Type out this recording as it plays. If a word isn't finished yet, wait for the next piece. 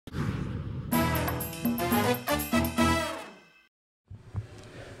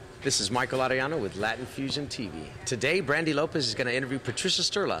This is Michael Arellano with Latin Fusion TV. Today, Brandy Lopez is going to interview Patricia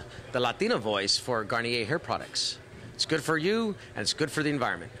Sturla, the Latina voice for Garnier hair products. It's good for you, and it's good for the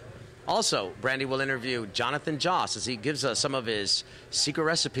environment. Also, Brandy will interview Jonothan Joss as he gives us some of his secret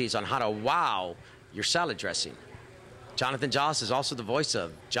recipes on how to wow your salad dressing. Jonothan Joss is also the voice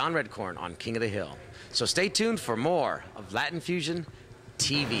of John Redcorn on King of the Hill. So stay tuned for more of Latin Fusion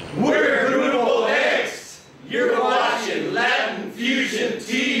TV. We're Grupo X. You're watching Latin Fusion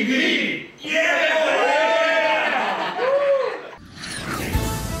TV. Yeah!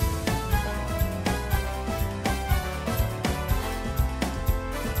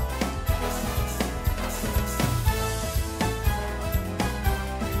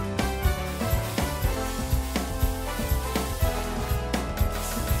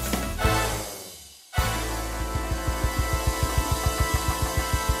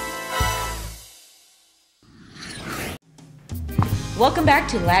 Welcome back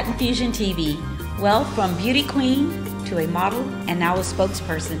to Latin Fusion TV. Well, from beauty queen to a model and now a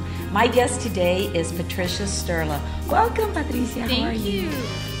spokesperson, my guest today is Patricia Sturla. Welcome, Patricia. How are you?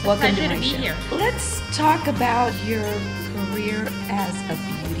 Welcome to my show. Here. Let's talk about your career as a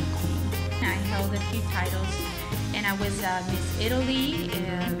beauty queen. I held a few titles, and I was Miss Italy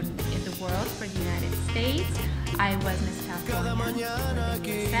in the world for the United States. I was Miss California for the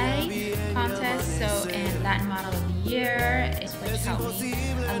USA contest, and Latin Model of the Year, which helped me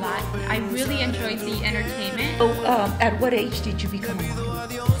a lot. I really enjoyed the entertainment. Oh, at what age did you become a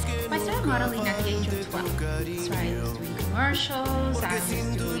model? I started modeling at the age of 12. That's right. I was doing commercials, I was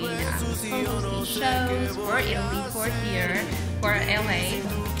doing publicity shows for Italy, for here, for LA.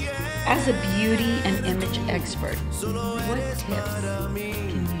 As a beauty and image expert, what tips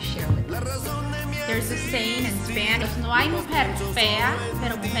can you share with us? There's a saying in Spanish, no hay mujer fea,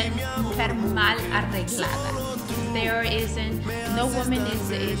 pero mujer mal arreglada. There isn't, no woman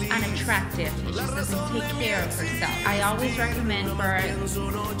is unattractive, she just doesn't take care of herself. I always recommend for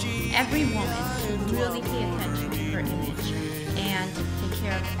every woman to really pay attention to her image and take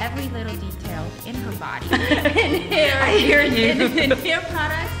care of every little detail in her body. I hear you. And hair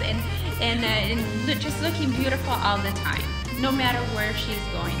products and just looking beautiful all the time, no matter where she's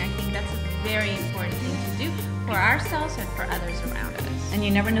going. I think that's a very important thing to do for ourselves and for others around us. And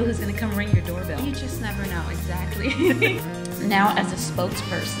you never know who's going to come ring your doorbell. You just never know, exactly. Now, as a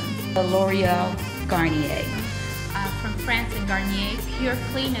spokesperson, L'Oreal Garnier. From France and Garnier, Pure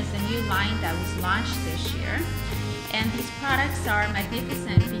Clean is a new line that was launched this year. And these products are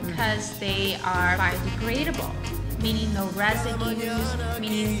magnificent because they are biodegradable, meaning no residues,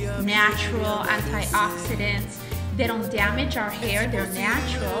 meaning natural antioxidants. They don't damage our hair, they're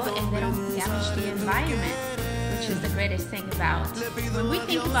natural, and they don't damage the environment, which is the greatest thing about. When we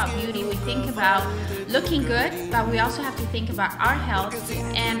think about beauty, we think about looking good, but we also have to think about our health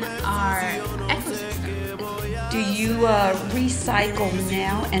and our ecosystem. Do you recycle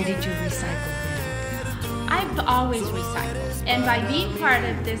now, and did you recycle then? I've always recycled, and by being part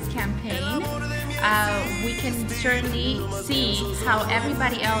of this campaign, we can certainly see how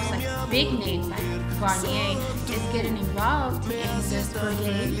everybody else, like big names like Garnier, is getting involved in this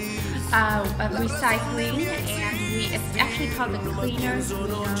brigade of recycling, and it's actually called the Cleaner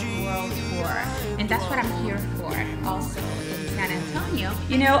World Tour, and that's what I'm here for also in San Antonio.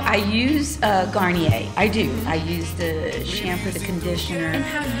 You know, I use Garnier. I do. I use the shampoo, the conditioner. And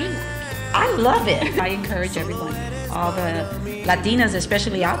how do you? I love it. I encourage everyone, all the Latinas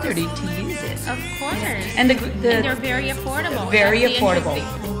especially out there to use it. Of course. And and they're very affordable. Very affordable.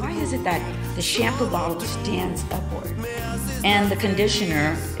 Why is it that the shampoo bottle stands upward and the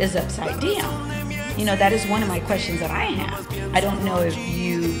conditioner is upside down? You know, that is one of my questions that I have. I don't know if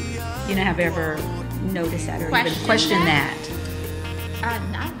you have ever noticed that or even questioned that.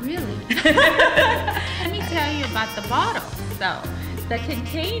 Not really. Let me tell you about the bottle. So, the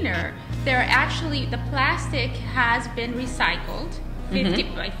container, the plastic has been recycled.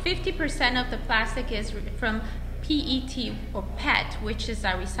 50% of the plastic is from PET or PET, which is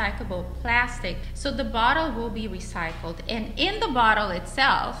a recyclable plastic. So the bottle will be recycled, and in the bottle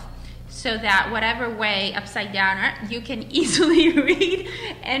itself, so that whatever way, upside down, you can easily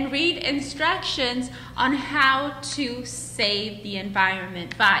read instructions on how to save the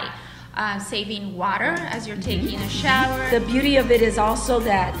environment by saving water as you're taking a shower. The beauty of it is also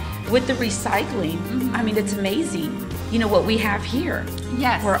that with the recycling, I mean, it's amazing. You know what we have here.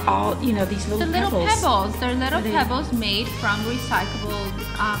 Yes. We're all, these little pebbles. They're little pebbles made from recyclable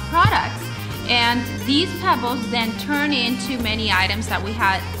products. And these pebbles then turn into many items that we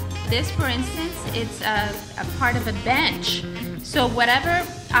had. This, for instance, it's a part of a bench. So whatever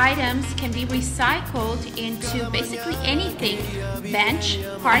items can be recycled into basically anything. Bench,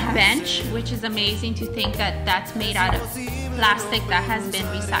 park bench, which is amazing to think that that's made out of plastic that has been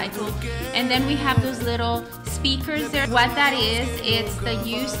recycled. And then we have those little speakers there. What that is, it's the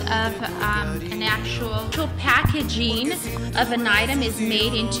use of an actual packaging of an item is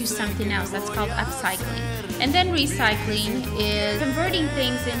made into something else. That's called upcycling. And then recycling is converting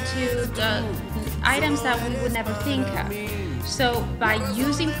things into the items that we would never think of. So by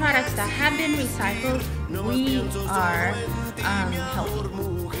using products that have been recycled, we are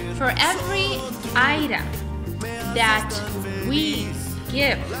helping. For every item that we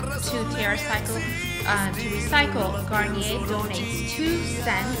give to recycle, Garnier donates 2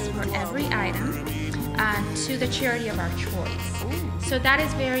 cents for every item to the charity of our choice. So that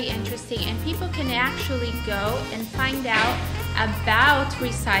is very interesting, and people can actually go and find out about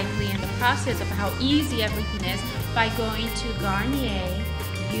recycling and the process of how easy everything is by going to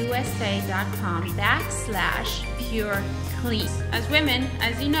GarnierUSA.com/pure-clean. As women,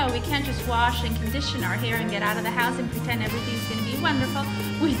 as you know, we can't just wash and condition our hair and get out of the house and pretend everything's going to be wonderful.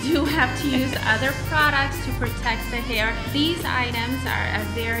 We do have to use other products to protect the hair. These items are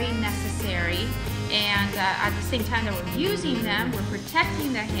very necessary, and at the same time that we're using them, we're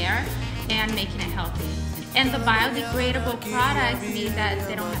protecting the hair and making it healthy. And the biodegradable products mean that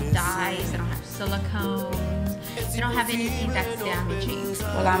they don't have dyes, they don't have silicones, they don't have anything that's damaging.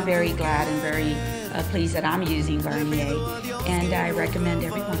 Well, I'm very glad and very pleased that I'm using Garnier, and I recommend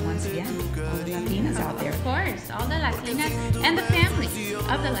everyone, once again, all the Latinas out there. Of course, all the Latinas and the families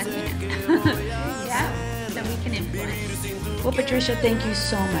of the Latinas. Yeah, that we can influence. Well, Patricia, thank you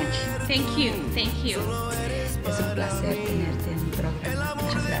so much. Thank you, thank you. Es un placer tenerte en mi programa.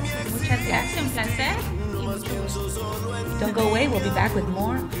 Muchas gracias. Muchas gracias, un placer. Don't go away, we'll be back with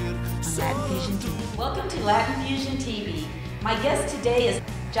more on Latin Fusion TV. Welcome to Latin Fusion TV. My guest today is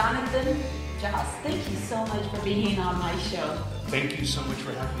Jonothan Joss. Thank you so much for being on my show. Thank you so much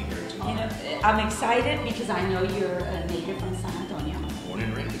for having me here. It's an honor. I'm excited because I know you're a native from San Antonio. Born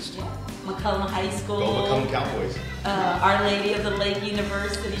and raised. Yeah. McCollum High School. Go McCollum Cowboys. Our Lady of the Lake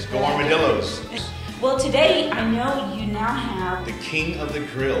University. Go Armadillos. Well, today I know you now have The King of the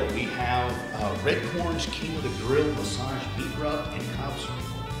Grill. We have Red Corn's King of the Grill Massage Meat Rub and Cobb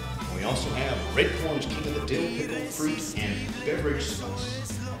Sprinkle. And we also have Red Corn's King of the Dill Pickle Fruit and Beverage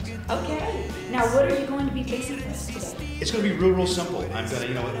Spice. Okay. Now, what are you going to be tasting for us today? It's going to be real simple. I'm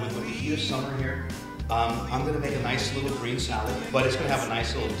going to, with the heat of summer here, I'm going to make a nice little green salad, but it's going to have a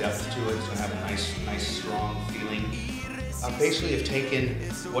nice little depth to it. It's going to have a nice strong feeling. Basically, I've taken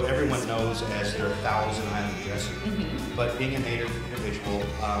what everyone knows as their 1,000-item dressing, but being a native individual,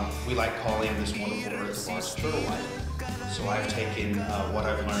 we like calling this wonderful earth of ours turtle light. So I've taken what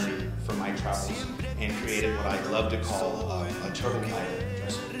I've learned from my travels and created what I love to call a turtle light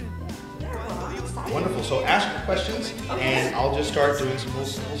dressing. Wonderful. So ask your questions, and I'll just start doing some little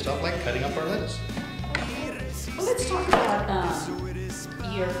simple stuff like cutting up our lettuce. Well, let's talk about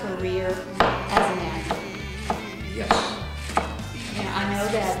your career as an actor. Yes. Now, I know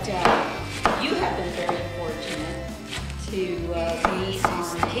that you have been very fortunate to be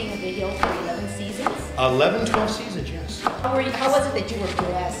on King of the Hill for 11 seasons. 11, 12 seasons, yes. How was it that you were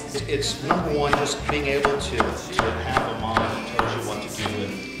blessed? It's number one, just being able to have a mom who tells you what to do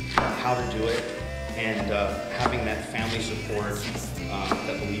and how to do it, and having that family support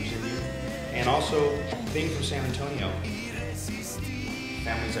that believes in you. And also, being from San Antonio,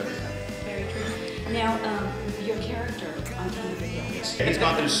 family's everything. Very true. Now, your character on King of the Hill. He's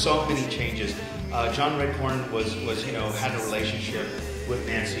gone through so many changes. John Redcorn was had a relationship with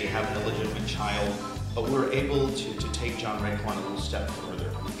Nancy, having a legitimate child, but we were able to take John Redcorn a little step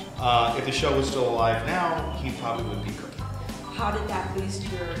further. If the show was still alive now, he probably would be cooking. How did that boost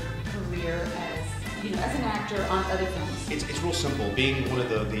your career as an actor on other films? It's real simple. Being one of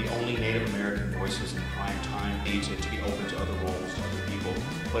the only Native American voices in prime time, needs to be open to other roles, to other people,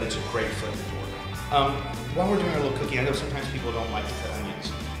 but it's a great foot in the door. While we're doing our little cooking, I know sometimes people don't like to cut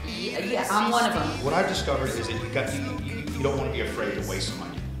onions. Yeah, I'm one of them. What I've discovered is that you don't want to be afraid to waste some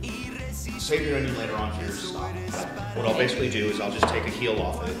onion. Save your onion later on for your stock. What I'll basically do is I'll just take a heel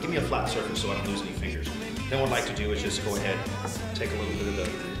off of it. Give me a flat surface so I don't lose any fingers. Then what I'd like to do is just go ahead, take a little bit of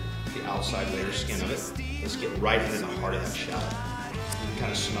the outside layer skin of it. Let's get right into the heart of that shallot. You can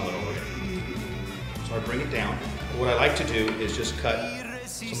kind of smell it over here. So I bring it down. What I like to do is just cut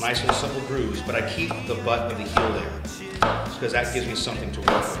some nice little simple grooves, but I keep the butt of the heel there, because that gives me something to work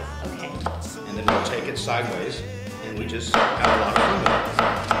with. Okay. And then we'll take it sideways, and we just have a lot of fun with it.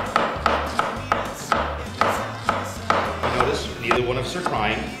 You notice neither one of us are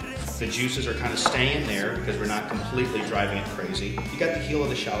crying. The juices are kind of staying there because we're not completely driving it crazy. You got the heel of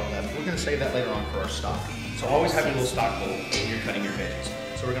the shallot left. We're going to save that later on for our stock. So always have your little stock bowl when you're cutting your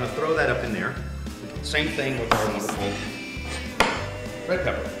veggies. So we're going to throw that up in there. Same thing with our wonderful red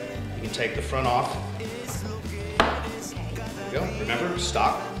pepper. You can take the front off. There you go. Remember,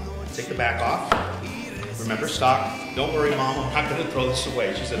 stock. Take the back off. Remember, stock. Don't worry, Mom, I'm not going to throw this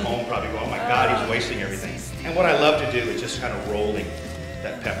away. She's at home probably going, oh my God, he's wasting everything. And what I love to do is just kind of rolling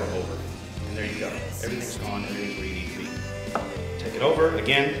that pepper over. And there you go. Everything's gone. Everything's where you need to be. Take it over.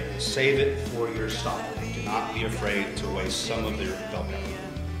 Again, save it for your stock. Do not be afraid to waste some of your bell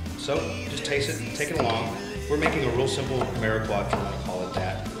pepper. So just taste it, take it along. We're making a real simple Ameriquois, if you want to call it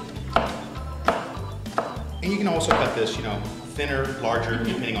that. And you can also cut this, you know, thinner, larger,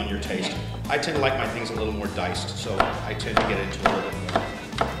 depending on your taste. I tend to like my things a little more diced, so I tend to get into a little bit more.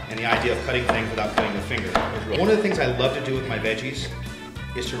 And the idea of cutting things without cutting the finger is real. One of the things I love to do with my veggies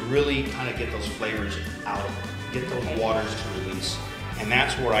is to really kind of get those flavors out of them, get those waters to release. And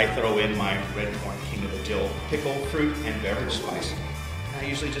that's where I throw in my red corn, king of the dill, pickle, fruit, and beverage spice. And I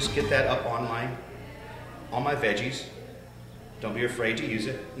usually just get that up on my veggies. Don't be afraid to use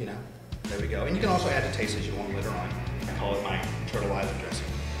it, you know. There we go. And you can also add the taste as you want later on. I call it my turtle island dressing.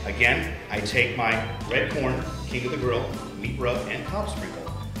 Again, I take my red corn, king of the grill, wheat rub, and cob sprinkle.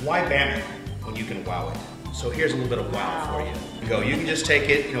 Why bam it when you can wow it? So here's a little bit of wow for you. Go. You can just take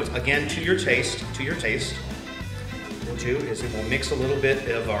it, you know, again to your taste. What we'll do is we'll mix a little bit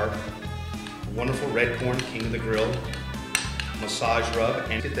of our wonderful red corn, king of the grill, massage rub,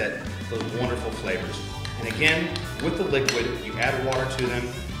 and get those wonderful flavors. And again, with the liquid, you add water to them,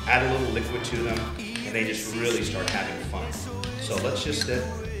 add a little liquid to them, and they just really start having fun. So let's just set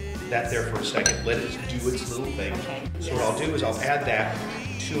that there for a second. Let it do its little thing. So what I'll do is I'll add that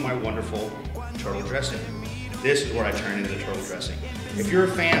to my wonderful turtle dressing. This is where I turn into the turtle dressing. If you're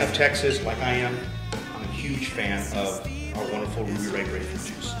a fan of Texas, like I am, I'm a huge fan of our wonderful ruby red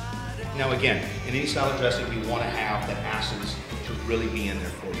grapefruit juice. Now again, in any salad dressing, you want to have that acids to really be in there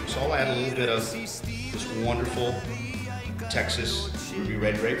for you. So I'll add a little bit of this wonderful Texas ruby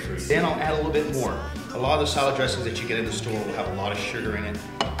red grapefruit. Then I'll add a little bit more. A lot of the salad dressings that you get in the store will have a lot of sugar in it.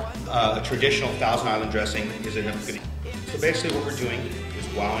 A traditional Thousand Island dressing is enough good. So basically what we're doing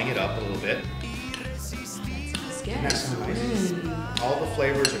is wowing it up a little bit. And that's so nice. All the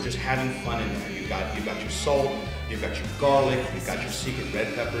flavors are just having fun in there. You've got your salt, you've got your garlic, you've got your secret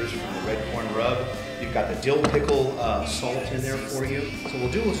red peppers from the red corn rub, you've got the dill pickle salt in there for you. So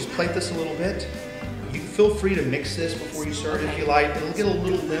we'll just plate this a little bit. You can feel free to mix this before you serve it if you like. It'll get a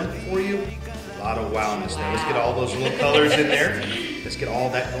little limp for you. A lot of wowness there. Let's get all those little colors in there. Let's get all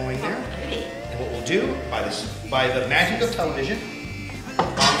that going there. And what we'll do, by the magic of television,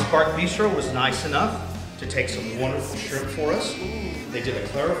 Spark Bistro was nice enough to take some wonderful shrimp for us. They did a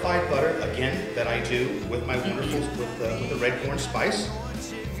clarified butter, again, that I do with my wonderful, with the red corn spice.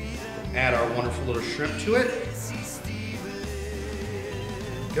 Add our wonderful little shrimp to it.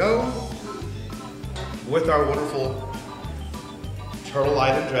 Go. With our wonderful turtle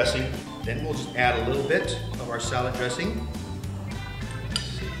island dressing. Then we'll just add a little bit of our salad dressing.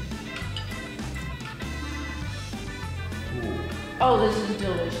 Ooh. Oh, this is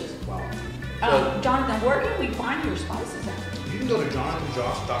delicious. Wow. Jonathan, where can we find your spices at? You can go to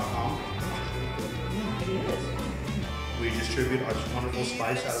jonathanjoss.com. It is. We distribute our wonderful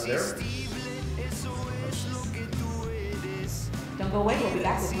spice out of there. Don't go away, we'll be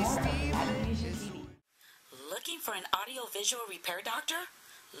back with more of Latin Fusion TV. Looking for an audio-visual repair doctor?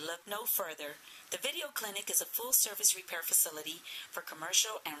 Look no further. The Video Clinic is a full-service repair facility for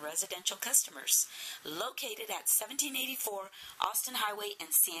commercial and residential customers. Located at 1784 Austin Highway in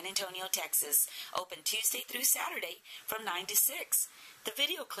San Antonio, Texas. Open Tuesday through Saturday from 9 to 6. The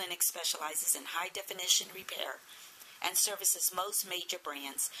Video Clinic specializes in high-definition repair and services most major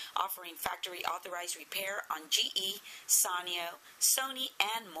brands, offering factory-authorized repair on GE, Sanyo, Sony,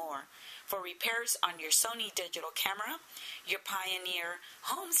 and more. For repairs on your Sony digital camera, your Pioneer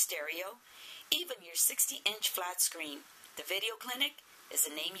home stereo, even your 60-inch flat screen, the Video Clinic is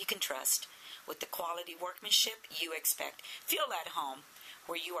a name you can trust. With the quality workmanship you expect, feel at home,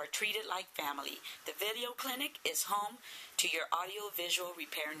 where you are treated like family. The Video Clinic is home to your audio-visual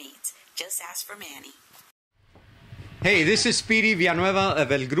repair needs. Just ask for Manny. Hey, this is Speedy Villanueva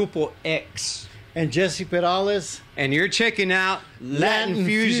of El Grupo X. And Jesse Perales. And you're checking out Latin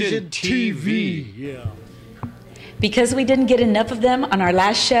Fusion TV. Yeah. Because we didn't get enough of them on our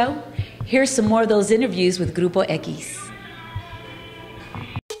last show, here's some more of those interviews with Grupo X.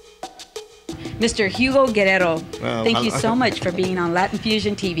 Mr. Hugo Guerrero, Well, thank you so much for being on Latin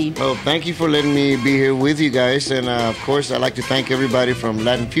Fusion TV. Well, thank you for letting me be here with you guys. And of course, I'd like to thank everybody from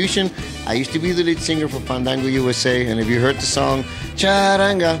Latin Fusion. I used to be the lead singer for Fandango USA. And if you heard the song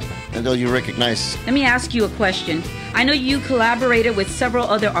Charanga, and though you recognize. Let me ask you a question. I know you collaborated with several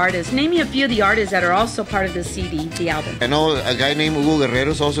other artists. Name me a few of the artists that are also part of the CD, the album. I know a guy named Hugo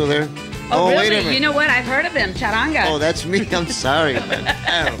Guerrero is also there. Oh, really? Wait a minute. You know what? I've heard of him. Charanga. Oh, that's me. I'm sorry.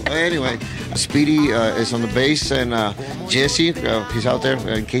 Well, anyway, Speedy is on the bass, and Jesse, he's out there.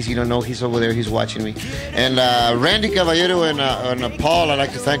 In case you don't know, he's over there. He's watching me. And Randy Caballero and Paul, I'd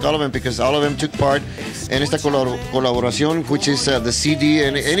like to thank all of them because all of them took part in esta colaboración, which is the CD,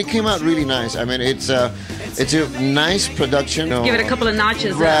 and it came out really nice. I mean, it's a nice production. Give it a couple of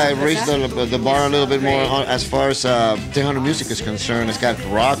notches. Right, raise the bar a little bit more as far as Tejano music is concerned. It's got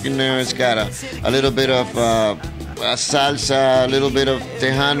rock in there. It's got a little bit of salsa, a little bit of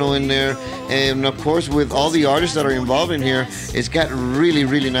Tejano in there. And of course, with all the artists that are involved in here, it's got really,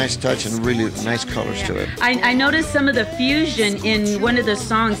 really nice touch and really nice colors to it. I noticed some of the fusion in one of the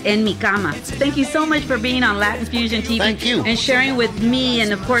songs, En Mi Cama. Thank you so much for being on Latin Fusion TV. Thank you. And sharing with me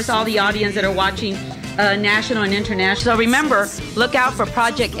and, of course, all the audience that are watching national and international. So remember, look out for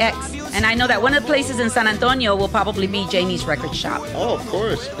Project X. And I know that one of the places in San Antonio will probably be Jamie's Record Shop. Oh, of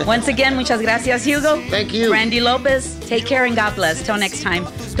course. Once again, muchas gracias, Hugo. Thank you. Randy Lopez, take care and God bless. Till next time.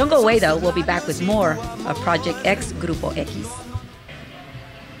 Don't go away, though. We'll be back with more of Project X, Grupo X.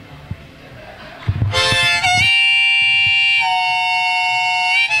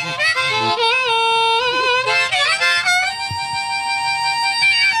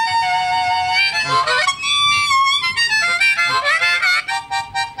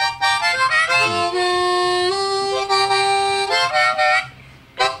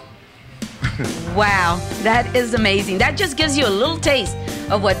 Wow, that is amazing. That just gives you a little taste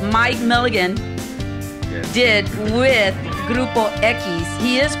of what Mike Milligan did with Grupo X.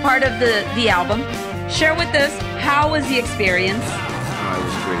 He is part of the album. Share with us, how was the experience? It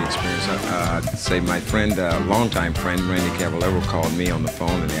was a great experience. I'd say my friend, longtime friend, Randy Caballero, called me on the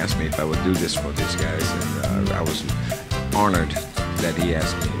phone and asked me if I would do this for these guys. And I was honored that he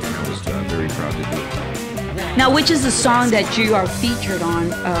asked me, and I was very proud to do it. Now, which is the song that you are featured on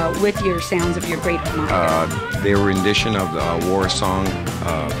with your sounds of your great harmonica? Their rendition of the war song,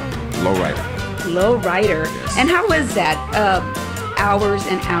 Lowrider. Lowrider. Yes. And how was that? Hours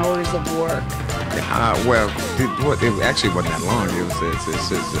and hours of work. Well, it actually wasn't that long.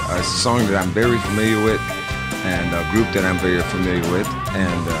 It's a song that I'm very familiar with, and a group that I'm very familiar with,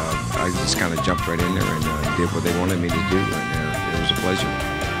 and I just kind of jumped right in there and did what they wanted me to do, and it was a pleasure.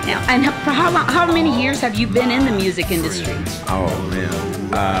 Now, and for how many years have you been in the music industry? Oh man,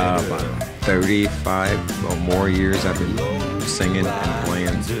 about 35 or more years I've been singing and playing.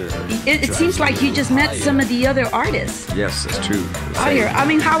 It seems like you just met some of the other artists. Yes, it's true. I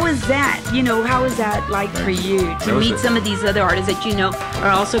mean, how was that? You know, how was that like for you to meet some of these other artists that you know are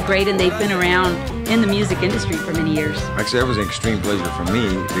also great and they've been around in the music industry for many years? Actually, that was an extreme pleasure for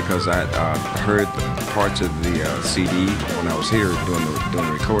me because I heard parts of the CD when I was here doing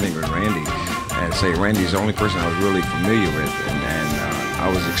the recording with Randy, and say Randy's the only person I was really familiar with, and I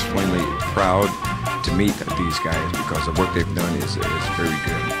was extremely proud to meet these guys because the work they've done is very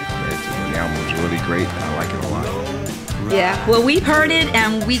good. The album was really great, and I like it a lot. Yeah, well, we've heard it,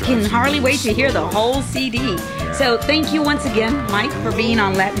 and we can hardly wait to hear the whole CD. Yeah. So thank you once again, Mike, for being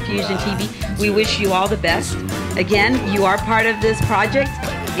on Latin Fusion TV. We wish you all the best. Again, you are part of this project,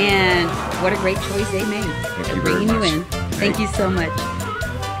 and what a great choice they made. Thank you very much. Bringing you in. Thank you so much.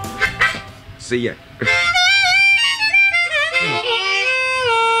 See ya.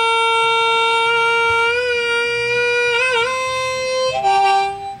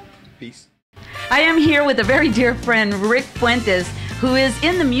 Peace. I am here with a very dear friend, Rick Fuentes, who is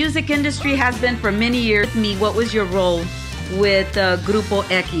in the music industry, has been for many years. What was your role with Grupo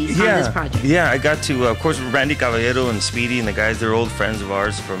X on this project? Yeah, I got to, of course, Randy Caballero and Speedy and the guys, they're old friends of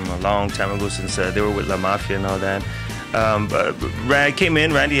ours from a long time ago since they were with La Mafia and all that. I came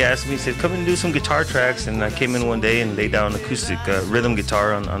in, Randy asked me, he said, come and do some guitar tracks, and I came in one day and laid down acoustic rhythm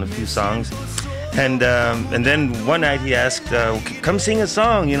guitar on a few songs. And then one night he asked, come sing a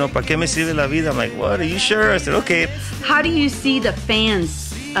song, you know, ¿Pa qué me sirve la vida? I'm like, what, are you sure? I said, okay. How do you see the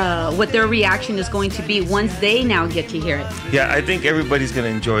fans, what their reaction is going to be once they now get to hear it? Yeah, I think everybody's going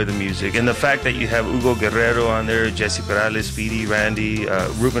to enjoy the music. And the fact that you have Hugo Guerrero on there, Jesse Perales, Speedy, Randy,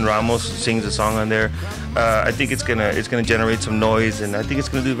 Ruben Ramos sings a song on there, I think it's gonna generate some noise, and I think it's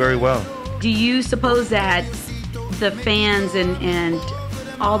going to do very well. Do you suppose that the fans and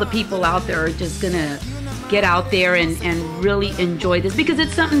all the people out there are just gonna get out there and really enjoy this? Because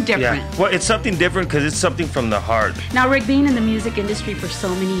it's something different. Yeah. Well, it's something different because it's something from the heart. Now, Rick, being in the music industry for so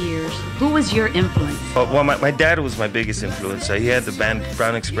many years, who was your influence? Well, my dad was my biggest influence. He had the band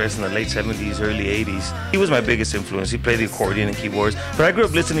Brown Express in the late 70s, early 80s. He was my biggest influence. He played the accordion and keyboards. But I grew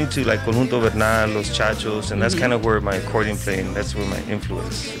up listening to like Conjunto Bernal, Los Chachos, and that's kind of where my accordion playing, that's where my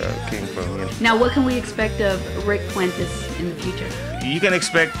influence came from. You know? Now, what can we expect of Rick Fuentes in the future? You can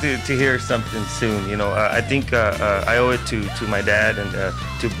expect to hear something soon. You know, I think I owe it to my dad and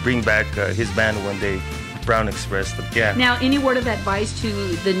to bring back his band one day, Brown Express. Yeah. Now, any word of advice to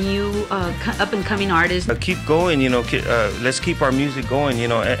the new up-and-coming artists? Keep going. You know, let's keep our music going. You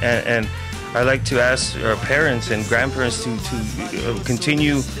know, and I like to ask our parents and grandparents to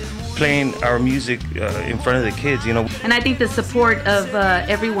continue playing our music in front of the kids, you know. And I think the support of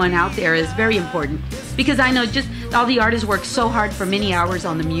everyone out there is very important, because I know just all the artists work so hard for many hours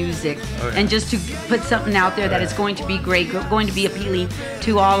on the music, and just to put something out there that is going to be great, going to be appealing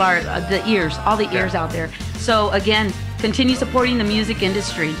to all the ears out there. So again, continue supporting the music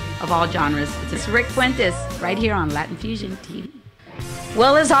industry of all genres. It's Rick Fuentes right here on Latin Fusion TV.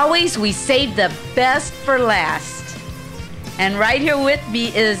 Well, as always, we saved the best for last. And right here with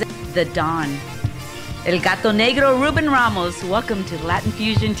me is the Don, El Gato Negro, Ruben Ramos. Welcome to Latin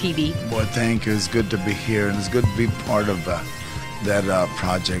Fusion TV. Boy, thank you. It's good to be here, and it's good to be part of that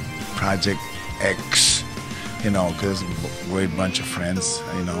Project X, you know, because it's a great bunch of friends,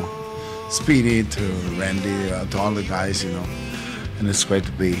 you know. Speedy to Randy, to all the guys, you know. And it's great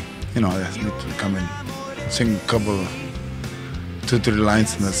to be, you know, asked me to come and sing a couple, 2-3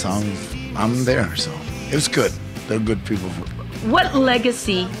 lines in the song. I'm there, so it was good. They're good people. What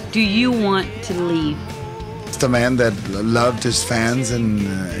legacy do you want to leave? It's the man that loved his fans and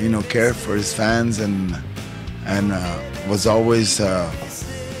you know, cared for his fans and was always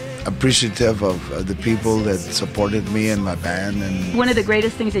appreciative of the people that supported me and my band. And one of the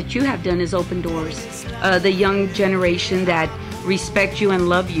greatest things that you have done is open doors. The young generation that respect you and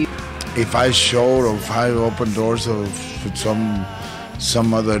love you. If I showed or if I opened doors with some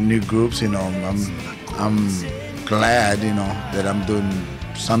other new groups, you know, I'm glad, you know, that I'm doing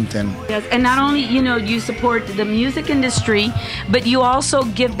something. Yes, and not only, you know, you support the music industry, but you also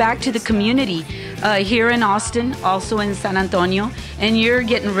give back to the community here in Austin, also in San Antonio, and you're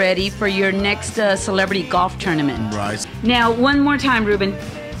getting ready for your next celebrity golf tournament. Right. Now, one more time, Ruben,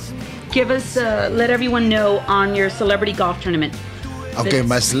 give us, let everyone know on your celebrity golf tournament. Okay,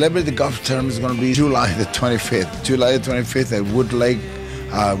 my celebrity golf tournament is going to be July the 25th. July the 25th at Wood Lake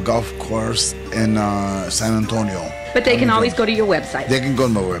Golf Course in San Antonio. But they can always go to your website. They can go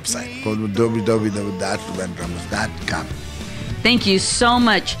to my website. Go to www.rubenramos.com. Thank you so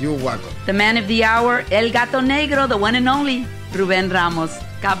much. You're welcome. The man of the hour, El Gato Negro, the one and only Ruben Ramos.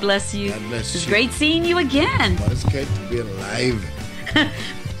 God bless you. God bless you. It's great seeing you again. Well, it's great to be alive.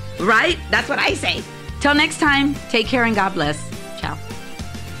 Right? That's what I say. Till next time, take care and God bless. Ciao.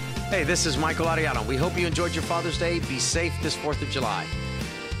 Hey, this is Michael Ariano. We hope you enjoyed your Father's Day. Be safe this 4th of July.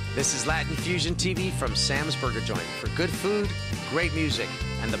 This is Latin Fusion TV from Sam's Burger Joint. For good food, great music,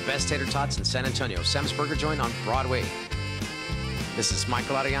 and the best tater tots in San Antonio. Sam's Burger Joint on Broadway. This is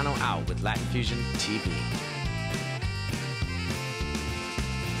Michael Ariano out with Latin Fusion TV.